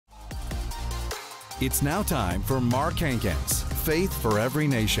It's now time for Mark Hankins, Faith for Every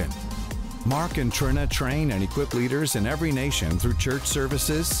Nation. Mark and Trina train and equip leaders in every nation through church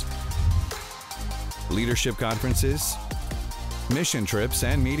services, leadership conferences, mission trips,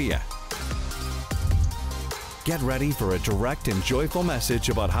 and media. Get ready for a direct and joyful message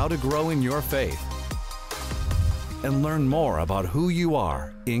about how to grow in your faith and learn more about who you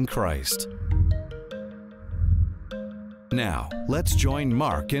are in Christ. Now, let's join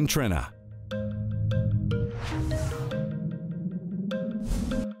Mark and Trina.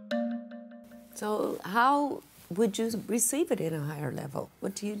 So how would you receive it in a higher level?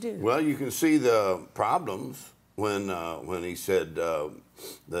 What do you do? Well, you can see the problems when he said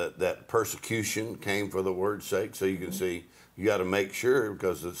that persecution came for the word's sake. So you can see you got to make sure,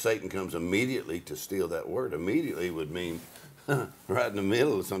 because Satan comes immediately to steal that word. Immediately would mean right in the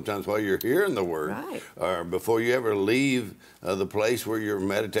middle, sometimes while you're hearing the word, right, or before you ever leave the place where you're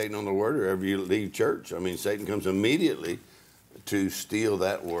meditating on the word, or ever you leave church. I mean, Satan comes immediately to steal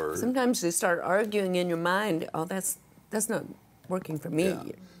that word. Sometimes you start arguing in your mind, oh, that's not working for me. Yeah.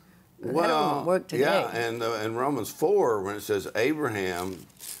 Well, that won't work today. Yeah, and in Romans 4, when it says Abraham,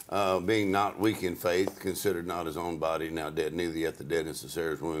 being not weak in faith, considered not his own body now dead, neither yet the deadness of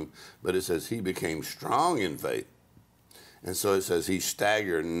Sarah's womb, but it says he became strong in faith. And so it says he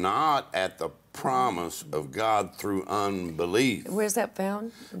staggered not at the promise of God through unbelief. Where's that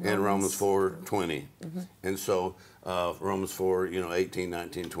found? In Romans 4:20. And so Romans 4, 18,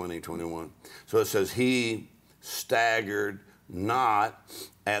 19, 20, 21. So it says he staggered not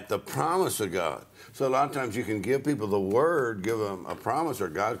at the promise of God. So a lot of times you can give people the word, give them a promise, or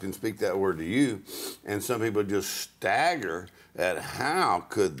God can speak that word to you, and some people just stagger at how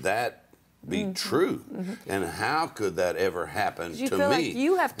could that be true, and how could that ever happen to me? Like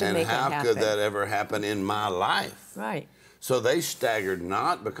you have to make it happen. And how could that ever happen in my life? Right. So they staggered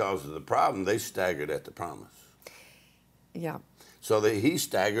not because of the problem, they staggered at the promise. Yeah. So he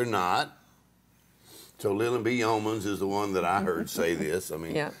staggered not. So Lillian B. Yeomans is the one that I heard say this. I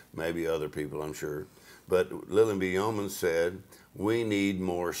mean, maybe other people, I'm sure. But Lillian B. Yeomans said, we need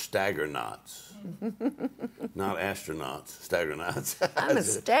more staggernauts. Not astronauts, staggernauts. I'm a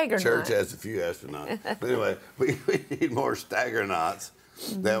staggernaut. Church has a few astronauts. But anyway, we need more staggernauts,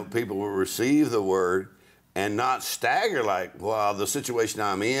 that people will receive the word and not stagger like, well, the situation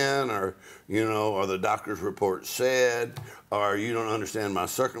I'm in, or, or the doctor's report said, or you don't understand my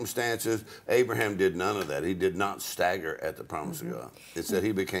circumstances. Abraham did none of that. He did not stagger at the promise of God. It said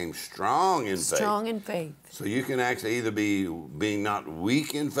he became strong in faith. Strong in faith. So you can actually either be being not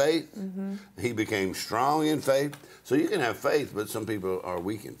weak in faith. He became strong in faith. So you can have faith, but some people are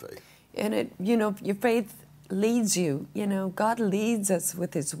weak in faith. And your faith leads you. God leads us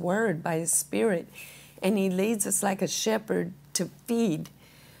with his word by his spirit. And he leads us like a shepherd to feed.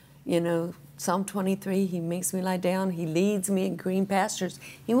 Psalm 23, he makes me lie down. He leads me in green pastures.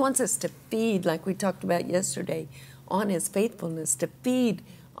 He wants us to feed, like we talked about yesterday, on his faithfulness, to feed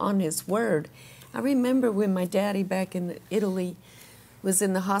on his word. I remember when my daddy back in Italy was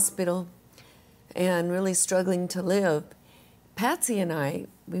in the hospital and really struggling to live. Patsy and I,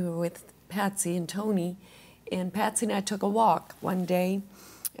 we were with Patsy and Tony, and Patsy and I took a walk one day,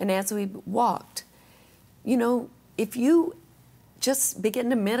 and as we walked, if you just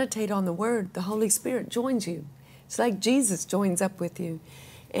begin to meditate on the word, the Holy Spirit joins you. It's like Jesus joins up with you.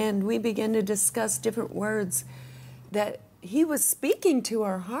 And we began to discuss different words that he was speaking to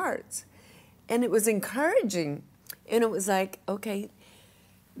our hearts. And it was encouraging. And it was like, okay,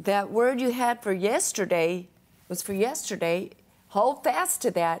 that word you had for yesterday was for yesterday. Hold fast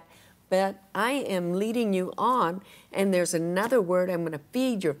to that. But I am leading you on, and there's another word I'm going to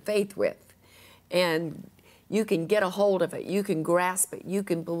feed your faith with. And you can get a hold of it, you can grasp it, you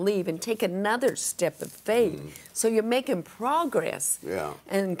can believe and take another step of faith. So you're making progress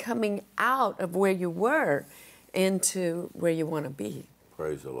and coming out of where you were into where you want to be.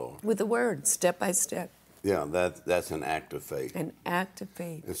 Praise the Lord. With the word, step by step. Yeah, that's an act of faith. An act of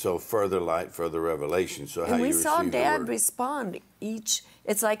faith. And so further light, further revelation. So how you receive the word. And we saw Dad respond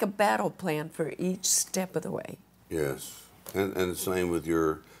it's like a battle plan for each step of the way. Yes, and the same with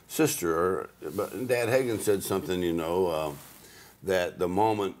your sister. But Dad Hagen said something, that the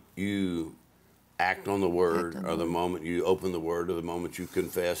moment you act on the word, or the moment you open the word, or the moment you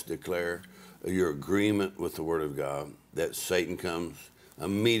confess, declare your agreement with the word of God, that Satan comes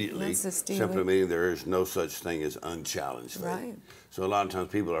immediately, simply meaning there is no such thing as unchallenged faith. Right. So a lot of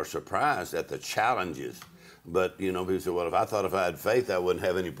times people are surprised at the challenges But, you know, people say, well, if I had faith, I wouldn't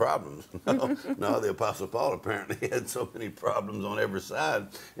have any problems. No, no, the Apostle Paul apparently had so many problems on every side,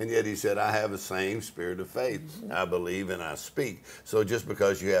 and yet he said, I have the same spirit of faith. I believe and I speak. So just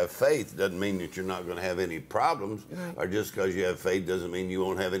because you have faith doesn't mean that you're not going to have any problems, or just because you have faith doesn't mean you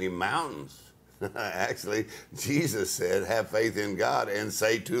won't have any mountains. Actually, Jesus said, have faith in God and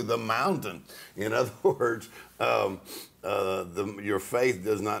say to the mountain. In other words, your faith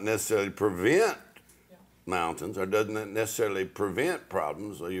does not necessarily prevent mountains, or doesn't necessarily prevent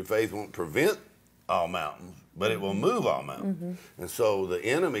problems, or your faith won't prevent all mountains, but it will move all mountains. And so the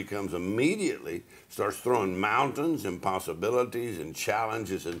enemy comes immediately, starts throwing mountains and possibilities and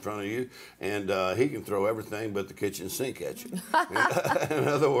challenges in front of you, and he can throw everything but the kitchen sink at you. In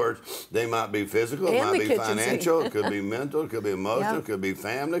other words, they might be physical, it might be financial, it could be mental, it could be emotional, it could be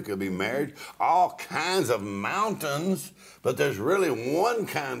family, it could be marriage, all kinds of mountains, but there's really one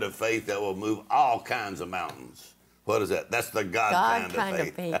kind of faith that will move all kinds of mountains. What is that? That's the God kind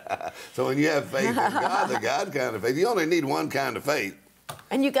of faith. So when you have faith in God, the God kind of faith, you only need one kind of faith.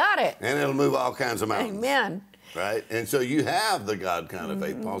 And you got it. And it'll move all kinds of mountains. Amen. Right? And so you have the God kind of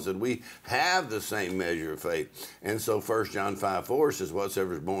faith. Paul said we have the same measure of faith. And so 1 John 5:4 says,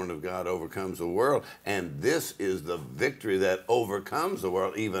 whatsoever is born of God overcomes the world. And this is the victory that overcomes the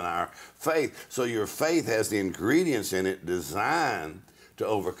world, even our faith. So your faith has the ingredients in it designed to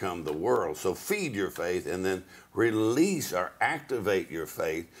overcome the world. So feed your faith and then release or activate your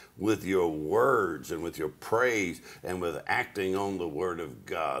faith with your words and with your praise and with acting on the Word of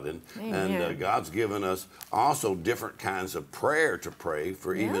God. And God's given us also different kinds of prayer to pray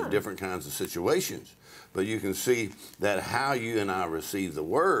for even different kinds of situations. But you can see that how you and I receive the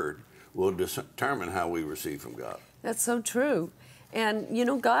Word will determine how we receive from God. That's so true. And, you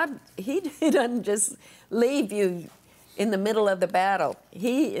know, God, He doesn't just leave you in the middle of the battle.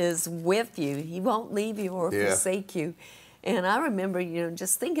 He is with you. He won't leave you or forsake you. And I remember, you know,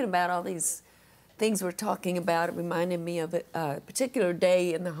 just thinking about all these things we're talking about. It reminded me of a particular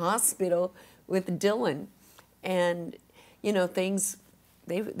day in the hospital with Dylan. And, you know, things,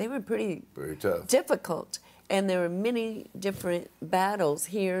 they were pretty tough, difficult. And there were many different battles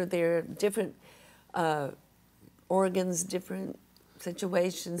here. There are different organs, different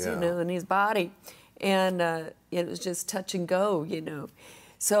situations, you know, in his body. And it was just touch and go, you know.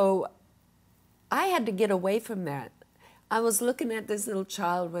 So I had to get away from that. I was looking at this little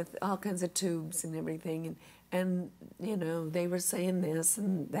child with all kinds of tubes and everything, and you know, they were saying this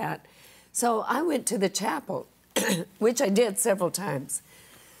and that. So I went to the chapel, which I did several times.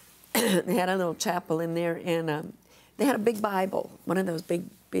 They had a little chapel in there, and they had a big Bible, one of those big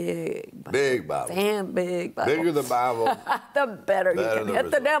Bible. Big Bible. Big Bible. Bigger the Bible, the better you can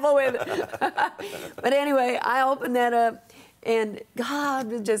hit the devil with it. But anyway, I opened that up, and God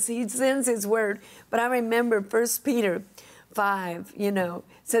He sends His Word. But I remember 1 Peter 5, you know,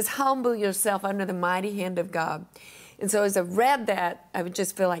 says, humble yourself under the mighty hand of God. And so as I read that, I would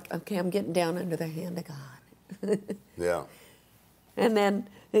just feel like, okay, I'm getting down under the hand of God. Yeah. And then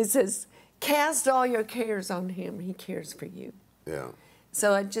it says, cast all your cares on Him. He cares for you. Yeah.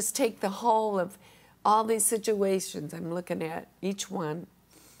 So I just take the whole of all these situations I'm looking at, each one,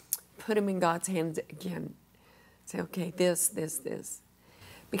 put them in God's hands again. Say, okay, this.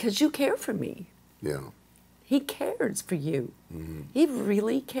 Because you care for me. Yeah. He cares for you. Mm-hmm. He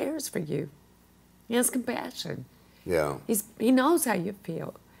really cares for you. He has compassion. Yeah. He knows how you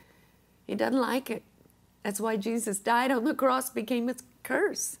feel. He doesn't like it. That's why Jesus died on the cross, became a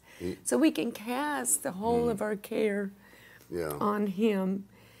curse. So we can cast the whole of our care on Him.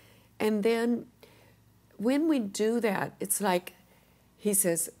 And then when we do that, it's like He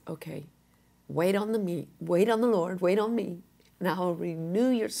says, okay, wait on the Lord, wait on me, and I will renew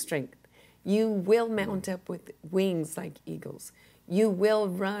your strength. You will mount up with wings like eagles. You will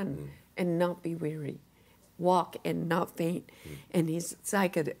run and not be weary, walk and not faint. And it's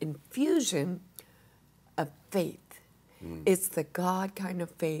like an infusion of faith. It's the God kind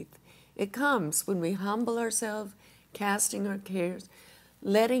of faith. It comes when we humble ourselves, casting our cares,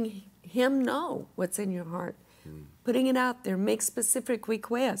 letting Him know what's in your heart, putting it out there, make specific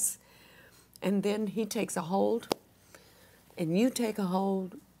requests. And then He takes a hold, and you take a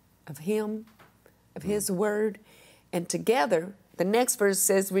hold of Him, of His Word, and together, the next verse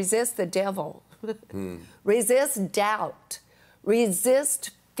says, resist the devil. Resist doubt. Resist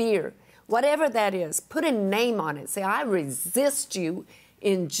fear. Whatever that is, put a name on it. Say, I resist you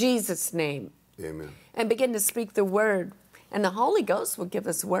in Jesus' name. Amen. And begin to speak the word. And the Holy Ghost will give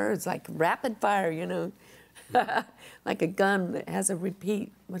us words like rapid fire, you know, like a gun that has a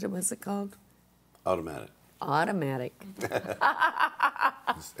repeat. What was it called? Automatic. automatic.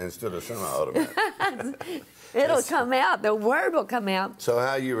 Instead of semi-automatic. It'll come out. The word will come out. So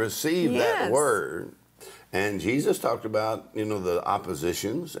how you receive Yes. that word. And Jesus talked about, the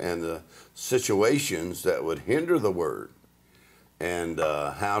oppositions and the situations that would hinder the word and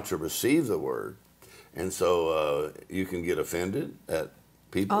how to receive the word. And so you can get offended at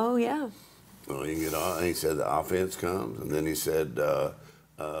people. Oh, yeah. Well, you get and he said the offense comes, and then he said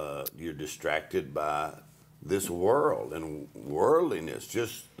you're distracted by this world and worldliness,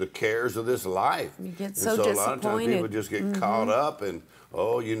 just the cares of this life. You get and so a lot of times disappointed. people just get caught up and,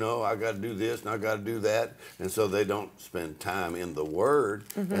 I got to do this and I got to do that. And so they don't spend time in the Word.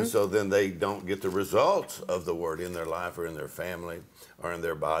 And so then they don't get the results of the Word in their life or in their family or in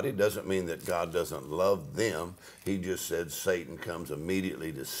their body. Doesn't mean that God doesn't love them. He just said Satan comes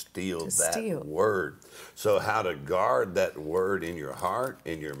immediately to steal that Word. So how to guard that Word in your heart,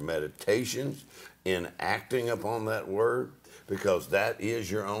 in your meditations, in acting upon that Word, because that is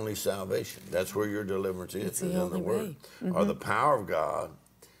your only salvation. That's where your deliverance is It's the in the only Word. way. Or the power of God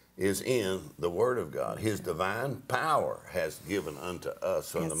is in the Word of God. His divine power has given unto us.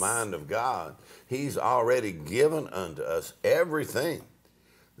 So in the mind of God, He's already given unto us everything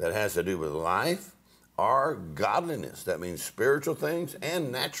that has to do with life or godliness. That means spiritual things and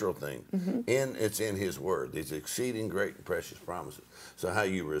natural things. It's in His Word, these exceeding great and precious promises. So how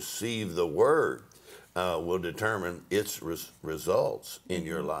you receive the Word will determine its results in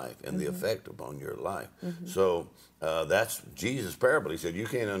your life and the effect upon your life. So that's Jesus' parable. He said you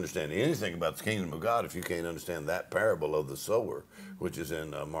can't understand anything about the kingdom of God if you can't understand that parable of the sower, which is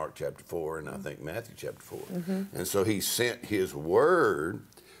in Mark chapter 4 and I think Matthew chapter 4. And so He sent His Word,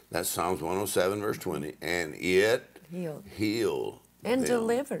 that's Psalms 107 verse 20, and it healed and them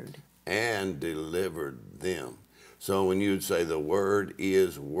delivered. And delivered them. So when you'd say the Word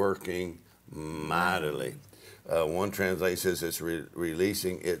is working mightily. One translation says it's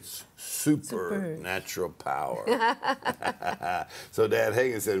releasing its supernatural power. So Dad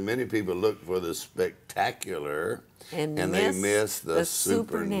Hankins said many people look for the spectacular and they miss the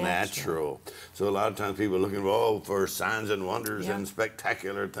supernatural. So a lot of times people are looking for signs and wonders and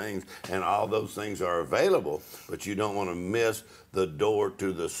spectacular things, and all those things are available, but you don't want to miss the door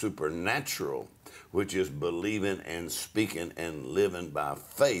to the supernatural, which is believing and speaking and living by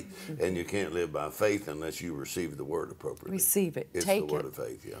faith. And you can't live by faith unless you receive the Word appropriately. Receive it. It's Take the Word it. of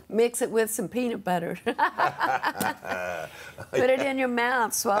faith, yeah. Mix it with some peanut butter. Put it in your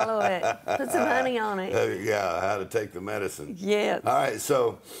mouth. Swallow it. Put some honey on it. Yeah, how to take the medicine. Yes. All right,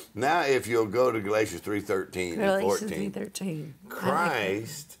 so now if you'll go to Galatians 3:13 and 14. Galatians 3:13.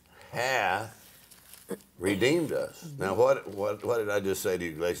 Christ hath redeemed us. Now, what did I just say to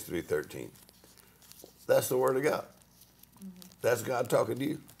you, Galatians 3:13? That's the Word of God. That's God talking to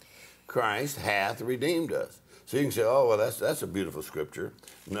you. Christ hath redeemed us. So you can say, oh, well, that's a beautiful scripture.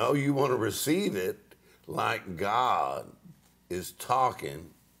 No, you want to receive it like God is talking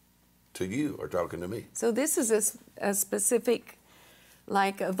to you or talking to me. So this is a specific,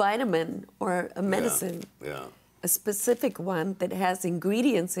 like a vitamin or a medicine. Yeah. A specific one that has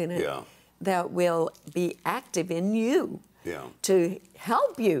ingredients in it that will be active in you to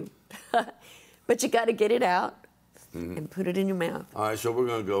help you. But you got to get it out and put it in your mouth. All right, so we're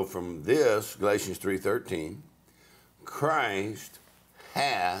going to go from this, Galatians 3:13. Christ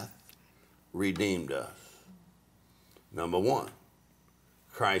hath redeemed us. Number one,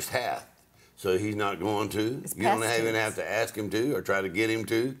 Christ hath. So He's not going to. You don't even have to ask Him to or try to get Him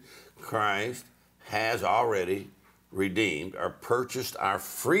to. Christ has already redeemed or purchased our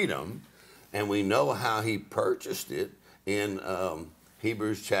freedom, and we know how He purchased it in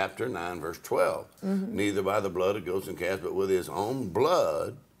Hebrews chapter 9, verse 12. Neither by the blood of goats and calves, but with His own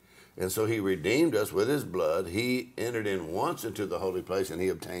blood. And so He redeemed us with His blood. He entered in once into the holy place, and He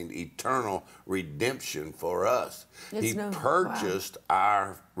obtained eternal redemption for us. He purchased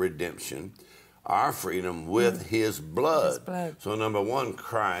our redemption, our freedom, with His blood. So number one,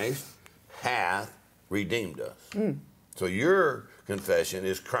 Christ hath redeemed us. So your confession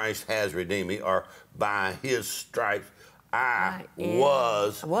is Christ has redeemed me, or by His stripes I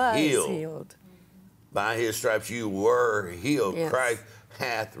was healed. By His stripes you were healed. Yes. Christ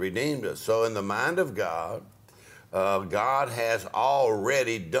hath redeemed us. So in the mind of God, God has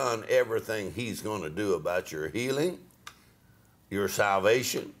already done everything He's going to do about your healing, your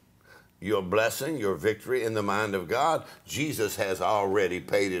salvation, your blessing, your victory. In the mind of God, Jesus has already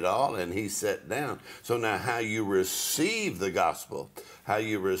paid it all, and He sat down. So now how you receive the gospel, how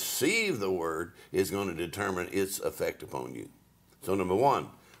you receive the Word is going to determine its effect upon you. So number one,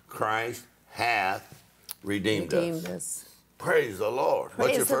 Christ hath redeemed us. Praise the Lord. What's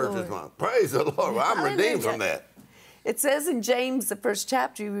Praise your the first Lord. response? Praise the Lord. Well, I'm redeemed from that. It says in James, the first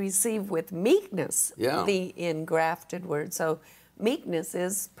chapter, you receive with meekness Yeah. the engrafted word. So meekness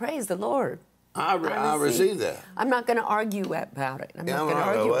is praise the Lord. I receive that. I'm not going to argue about it. I'm not going to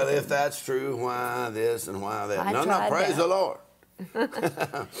Well, argue with if it. that's true, why this and why that? I No, tried praise that. the Lord.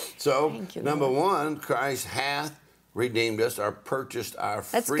 So, Thank you, number Lord. one, Christ hath redeemed us or purchased our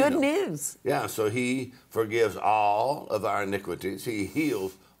That's freedom. good news. Yeah, so he forgives all of our iniquities. He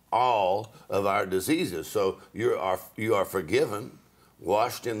heals all of our diseases. So you are forgiven,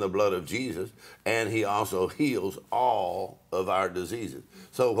 washed in the blood of Jesus, and he also heals all of our diseases.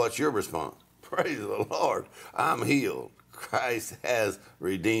 So what's your response? Praise the Lord. I'm healed. Christ has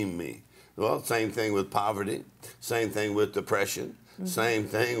redeemed me. Well, same thing with poverty, same thing with depression, same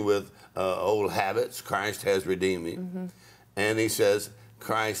thing with old habits. Christ has redeemed me. And he says,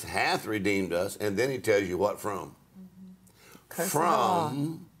 Christ hath redeemed us, and then he tells you what from? Curse of the law.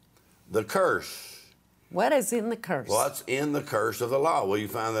 From the curse. What is in the curse? What's in the curse of the law? Well, you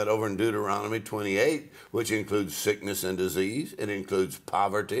find that over in Deuteronomy 28, which includes sickness and disease. It includes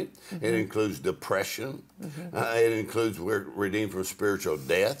poverty. It includes depression. It includes we're redeemed from spiritual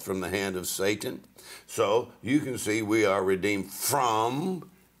death, from the hand of Satan. So you can see we are redeemed from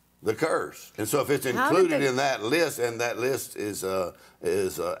the curse. And so if it's included in that list, and that list is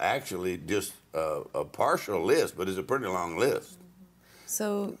actually just a partial list, but it's a pretty long list.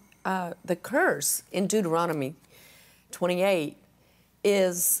 So the curse in Deuteronomy 28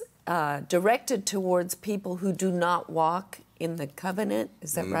 is directed towards people who do not walk in the covenant.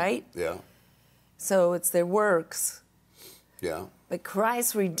 Is that right? Yeah, So it's their works. yeah. But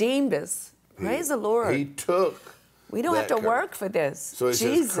Christ redeemed us. Praise the Lord. He took. We don't have to work for this. So he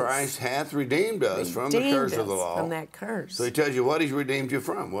says, Christ hath redeemed us from the curse of the law. From that curse. So he tells you what he's redeemed you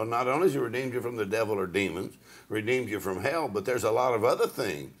from. Well, not only has he redeemed you from the devil or demons, redeemed you from hell, but there's a lot of other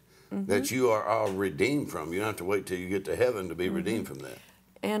things that you are all redeemed from. You don't have to wait till you get to heaven to be redeemed from that.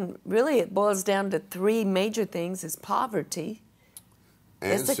 And really it boils down to three major things: is poverty,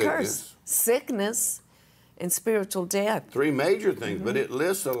 And it's the curse, sickness, and spiritual death. Three major things, but it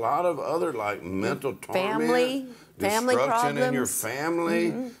lists a lot of other, like mental torment, family destruction in your problems. family.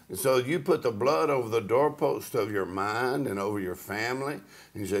 And so you put the blood over the doorpost of your mind and over your family,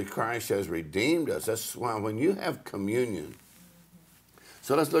 and you say, Christ has redeemed us. That's why when you have communion,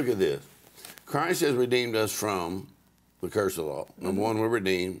 so let's look at this. Christ has redeemed us from the curse of the law. Number one, we're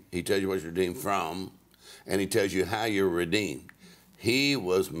redeemed. He tells you what you're redeemed from, and he tells you how you're redeemed. He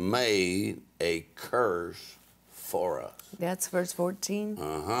was made a curse for us. That's verse 14.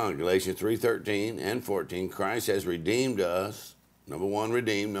 Galatians 3:13 and 14. Christ has redeemed us. Number one,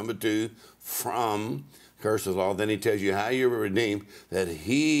 redeemed. Number two, from curse of the law. Then he tells you how you were redeemed, that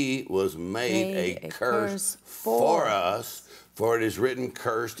he was made a curse for us. For it is written,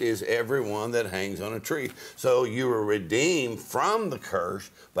 cursed is everyone that hangs on a tree. So you were redeemed from the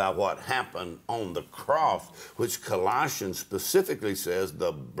curse by what happened on the cross, which Colossians specifically says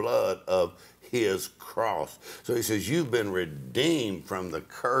the blood of his cross. So he says you've been redeemed from the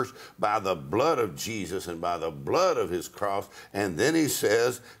curse by the blood of Jesus and by the blood of his cross. And then he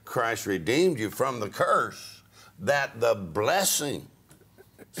says Christ redeemed you from the curse, that the blessing.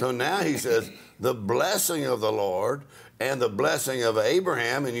 So now he says the blessing of the Lord and the blessing of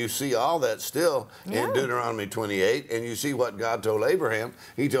Abraham, and you see all that still in Deuteronomy 28, and you see what God told Abraham.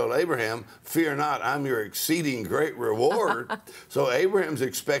 He told Abraham, fear not, I'm your exceeding great reward. So Abraham's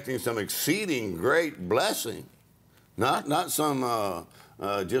expecting some exceeding great blessing, not some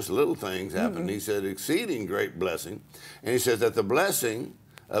just little things happen. He said exceeding great blessing, and he says that the blessing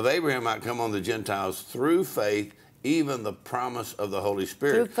of Abraham might come on the Gentiles through faith, even the promise of the Holy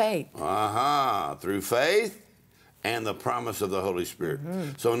Spirit. Through faith. Through faith and the promise of the Holy Spirit.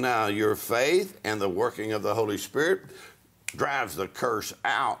 So now your faith and the working of the Holy Spirit drives the curse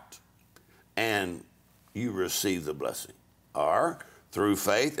out, and you receive the blessing. Or through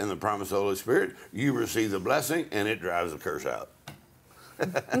faith and the promise of the Holy Spirit, you receive the blessing, and it drives the curse out.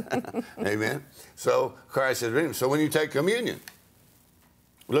 Amen. So Christ has redeemed. So when you take communion,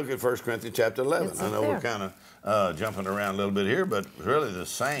 look at 1 Corinthians chapter 11. I know we're kind of jumping around a little bit here, but really the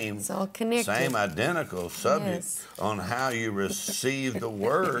same, it's all connected. Same identical subject on how you receive the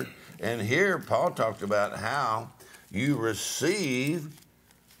word. And here Paul talked about how you receive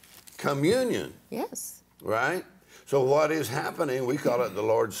communion. Yes. Right? So what is happening, we call it the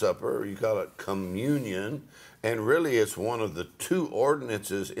Lord's Supper, or you call it communion, and really it's one of the two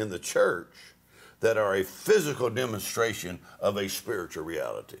ordinances in the church that are a physical demonstration of a spiritual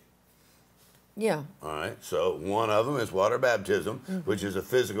reality. Yeah. All right, so one of them is water baptism, which is a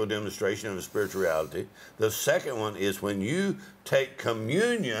physical demonstration of a spiritual reality. The second one is when you take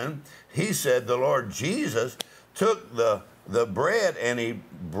communion. He said the Lord Jesus took the bread and he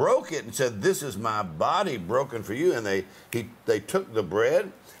broke it and said, "This is my body broken for you." And they took the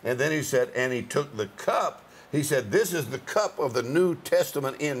bread, and then he said, and he took the cup. He said, "This is the cup of the New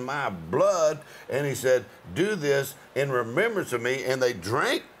Testament in my blood." And he said, "Do this in remembrance of me." And they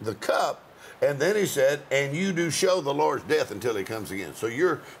drank the cup. And then he said, "And you do show the Lord's death until he comes again." So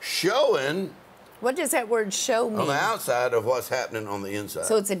you're showing. What does that word show mean? On the outside of what's happening on the inside.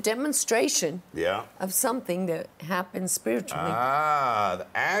 So it's a demonstration yeah. of something that happens spiritually.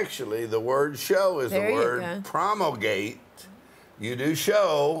 Actually, the word show is There the you word go. promulgate. You do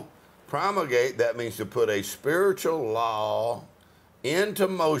show. Promulgate, that means to put a spiritual law into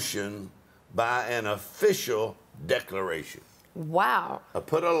motion by an official declaration. Wow.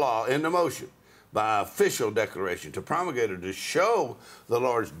 Put a law into motion by official declaration, to promulgate or to show the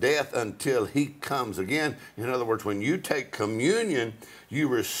Lord's death until he comes again. In other words, when you take communion, you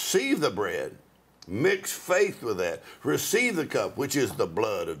receive the bread, mix faith with that, receive the cup, which is the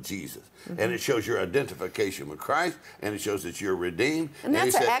blood of Jesus. And it shows your identification with Christ, and it shows that you're redeemed. And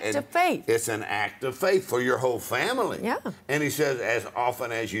that's an act of faith. It's an act of faith for your whole family. Yeah. And he says, as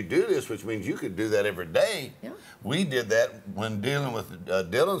often as you do this, which means you could do that every day. Yeah. We did that when dealing with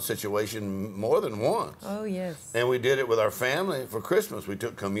Dylan's situation more than once. Oh, yes. And we did it with our family for Christmas. We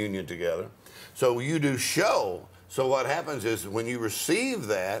took communion together. So you do show. So what happens is when you receive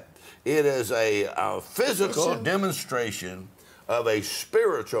that, it is a physical demonstration of a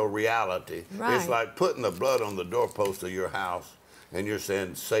spiritual reality. Right. It's like putting the blood on the doorpost of your house, and you're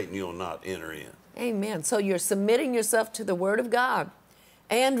saying, "Satan, you'll not enter in." Amen. So you're submitting yourself to the Word of God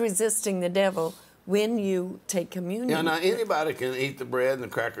and resisting the devil when you take communion. Yeah, now anybody can eat the bread and the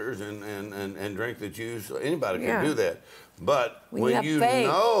crackers and drink the juice. Anybody can do that. But when you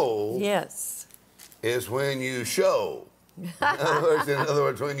know, yes, is when you show. In other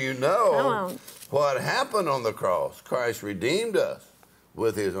words, when you know what happened on the cross. Christ redeemed us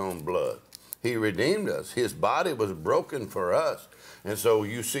with his own blood. He redeemed us. His body was broken for us. And so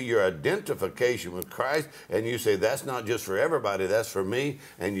you see your identification with Christ, and you say, "That's not just for everybody, that's for me."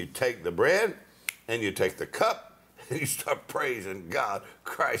 And you take the bread, and you take the cup, and you start praising God.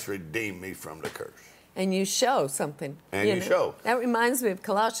 Christ redeemed me from the curse. And you show something. And you show. That reminds me of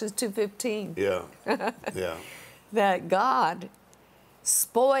Colossians 2:15. Yeah, yeah. That God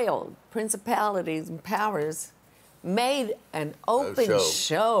spoiled principalities and powers, made an open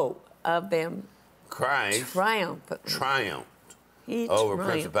show of them. Christ triumphed over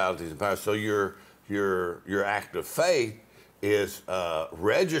principalities and powers. So your act of faith is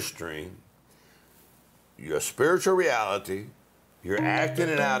registering your spiritual reality. You're acting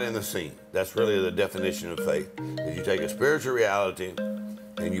it out in the scene. That's really the definition of faith. Is you take a spiritual reality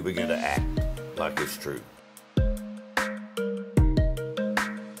and you begin to act like it's true.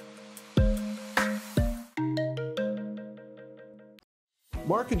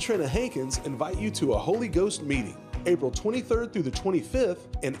 Mark and Trina Hankins invite you to a Holy Ghost meeting, April 23rd through the 25th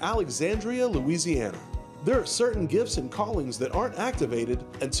in Alexandria, Louisiana. There are certain gifts and callings that aren't activated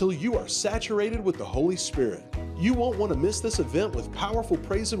until you are saturated with the Holy Spirit. You won't want to miss this event with powerful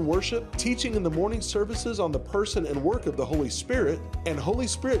praise and worship, teaching in the morning services on the person and work of the Holy Spirit, and Holy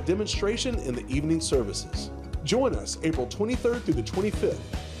Spirit demonstration in the evening services. Join us April 23rd through the 25th.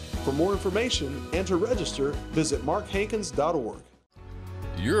 For more information and to register, visit markhankins.org.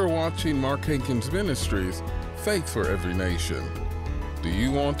 You're watching Mark Hankins Ministries, Faith for Every Nation. Do you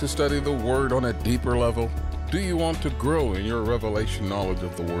want to study the Word on a deeper level? Do you want to grow in your revelation knowledge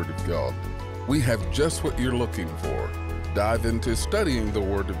of the Word of God? We have just what you're looking for. Dive into studying the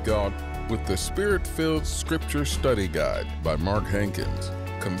Word of God with the Spirit-Filled Scripture Study Guide by Mark Hankins.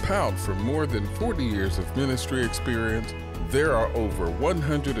 Compiled from more than 40 years of ministry experience, there are over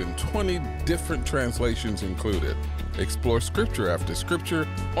 120 different translations included. Explore scripture after scripture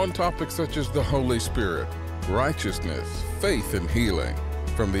on topics such as the Holy Spirit, righteousness, faith, and healing.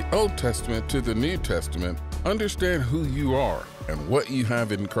 From the Old Testament to the New Testament, understand who you are and what you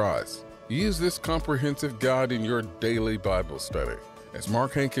have in Christ. Use this comprehensive guide in your daily Bible study. As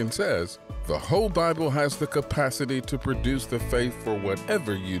Mark Hankins says, the whole Bible has the capacity to produce the faith for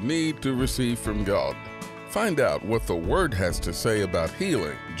whatever you need to receive from God. Find out what the Word has to say about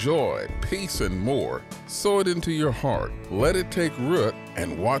healing, joy, peace, and more. Sow it into your heart, let it take root,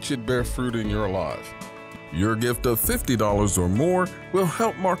 and watch it bear fruit in your life. Your gift of $50 or more will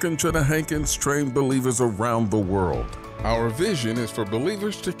help Mark and Trina Hankins train believers around the world. Our vision is for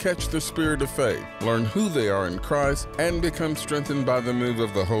believers to catch the spirit of faith, learn who they are in Christ, and become strengthened by the move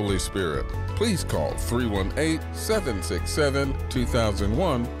of the Holy Spirit. Please call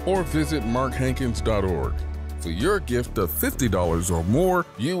 318-767-2001 or visit markhankins.org. For your gift of $50 or more,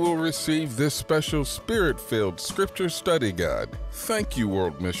 you will receive this special Spirit-filled Scripture Study Guide. Thank you,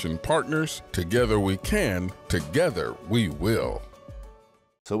 World Mission Partners. Together we can, together we will.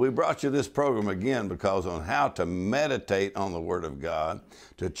 So we brought you this program again because on how to meditate on the Word of God,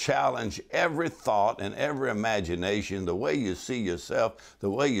 to challenge every thought and every imagination, the way you see yourself,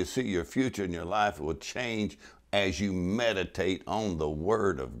 the way you see your future in your life will change as you meditate on the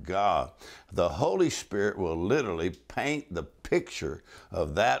Word of God. The Holy Spirit will literally paint the picture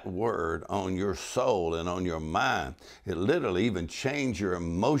of that Word on your soul and on your mind. It literally even changes your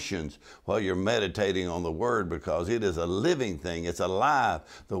emotions while you're meditating on the Word because it is a living thing. It's alive.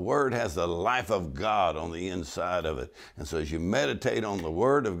 The Word has the life of God on the inside of it. And so as you meditate on the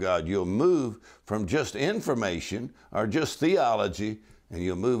Word of God, you'll move from just information or just theology, and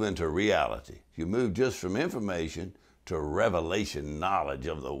you'll move into reality. You move just from information to revelation knowledge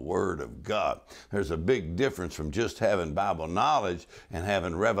of the Word of God. There's a big difference from just having Bible knowledge and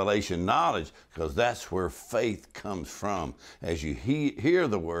having revelation knowledge, because that's where faith comes from. As you hear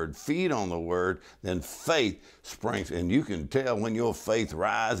the Word, feed on the Word, then faith springs. And you can tell when your faith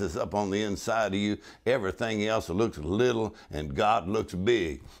rises up on the inside of you, everything else looks little and God looks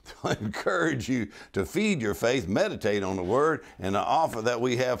big. So I encourage you to feed your faith, meditate on the Word, and the offer that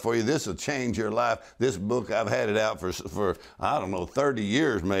we have for you, this will change your life. This book, I've had it out for I don't know, 30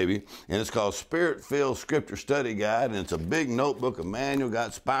 years maybe, and it's called Spirit-Filled Scripture Study Guide, and it's a big notebook, a manual,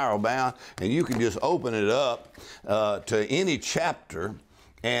 got spiral bound, and you can just open it up to any chapter,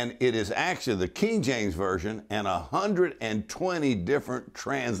 and it is actually the King James Version and 120 different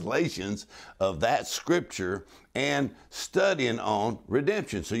translations of that scripture and studying on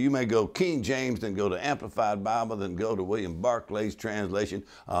redemption. So you may go King James, then go to Amplified Bible, then go to William Barclay's translation,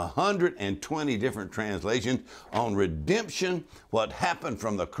 120 different translations on redemption, what happened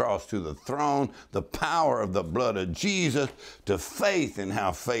from the cross to the throne, the power of the blood of Jesus, to faith and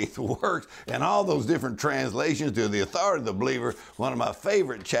how faith works, and all those different translations to the authority of the believer. One of my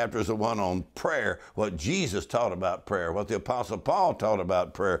favorite chapters is the one on prayer, what Jesus taught about prayer, what the Apostle Paul taught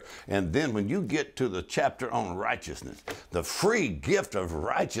about prayer. And then when you get to the chapter on righteousness, the free gift of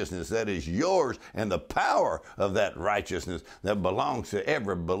righteousness that is yours, and the power of that righteousness that belongs to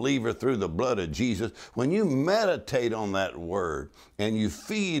every believer through the blood of Jesus. When you meditate on that Word and you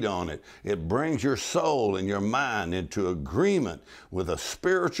feed on it, it brings your soul and your mind into agreement with a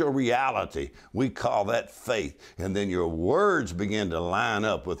spiritual reality. We call that faith. And then your words begin to line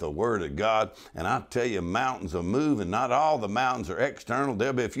up with the Word of God. And I tell you, mountains will move, and not all the mountains are external.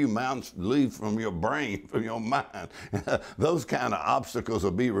 There'll be a few mountains leave from your brain, from your mind. Those kind of obstacles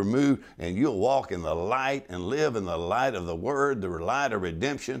will be removed, and you'll walk in the light and live in the light of the Word, the light of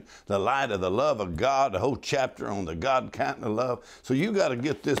redemption, the light of the love of God, the whole chapter on the God kind of love. So you got to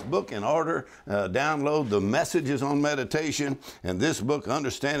get this book in order, download the messages on meditation, and this book,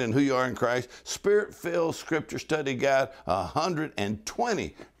 Understanding Who You Are in Christ, Spirit-Filled Scripture Study Guide,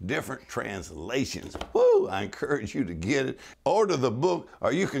 120 different translations. Woo! I encourage you to get it. Order the book,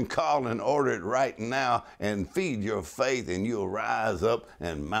 or you can call and order it right now and feed your faith, and you'll rise up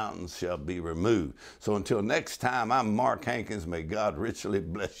and mountains shall be removed. So until next time, I'm Mark Hankins. May God richly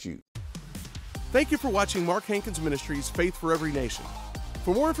bless you. Thank you for watching Mark Hankins Ministries, Faith for Every Nation.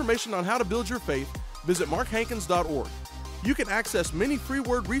 For more information on how to build your faith, visit markhankins.org. You can access many free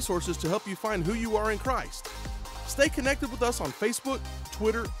word resources to help you find who you are in Christ. Stay connected with us on Facebook,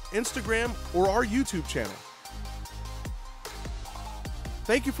 Twitter, Instagram, or our YouTube channel.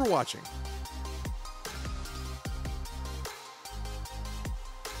 Thank you for watching.